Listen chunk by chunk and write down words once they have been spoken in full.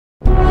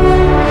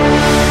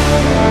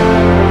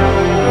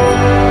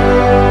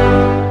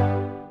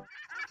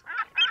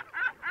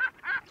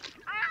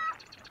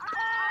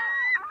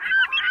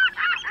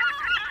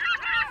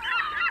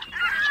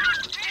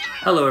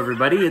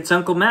everybody, it's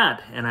Uncle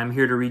Matt, and I'm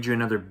here to read you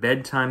another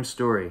bedtime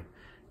story.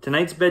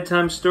 Tonight's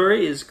bedtime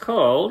story is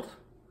called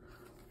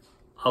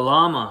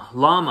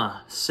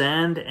Llama,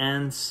 Sand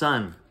and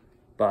Sun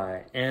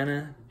by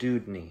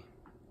Dewdney.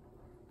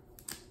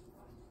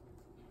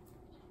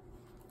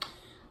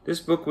 This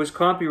book was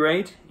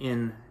copyright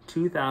in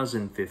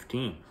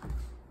 2015.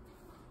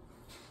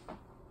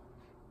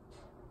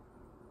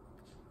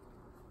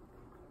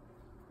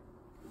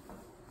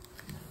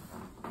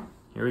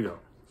 Here we go.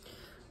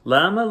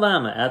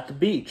 Llama at the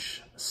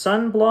beach.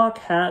 Sunblock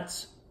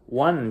hats,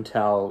 1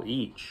 towel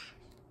each.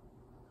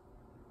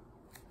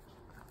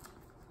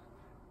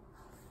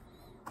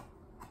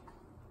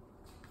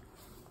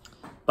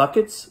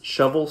 Buckets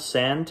shovel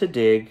sand to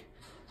dig.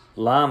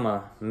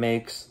 Llama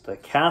makes the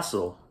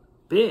castle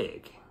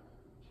big.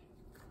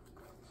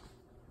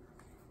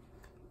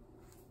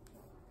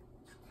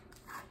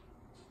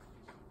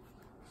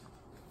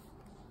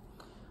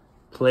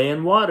 Play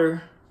in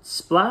water,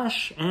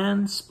 splash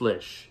and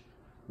splish.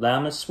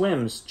 Llama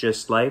swims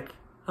just like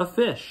a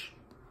fish.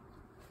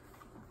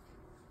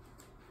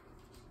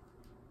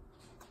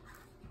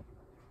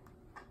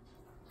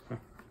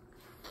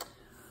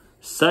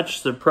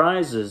 Such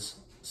surprises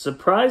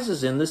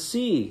in the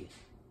sea.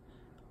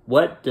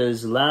 What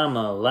does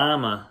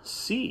Llama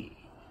see?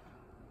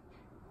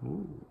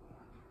 Ooh.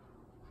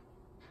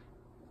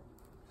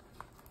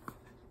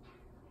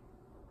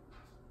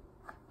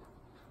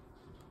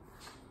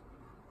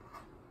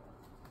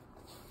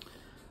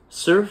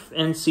 Surf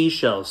and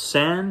seashells,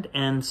 sand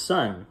and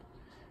sun.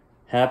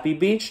 Happy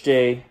beach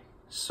day,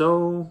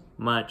 so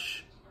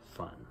much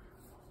fun.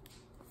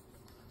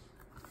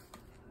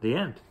 The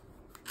end.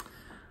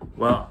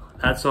 Well,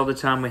 that's all the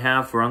time we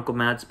have for Uncle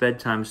Matt's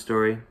bedtime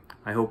story.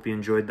 I hope you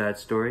enjoyed that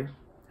story,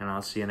 and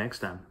I'll see you next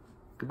time.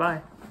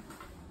 Goodbye.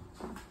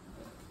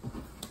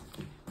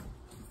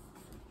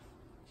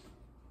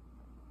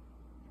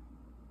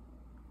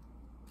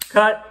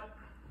 Cut.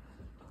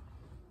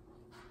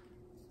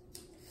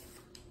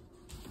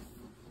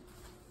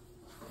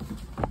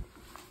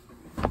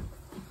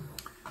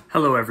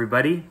 Hello,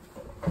 everybody.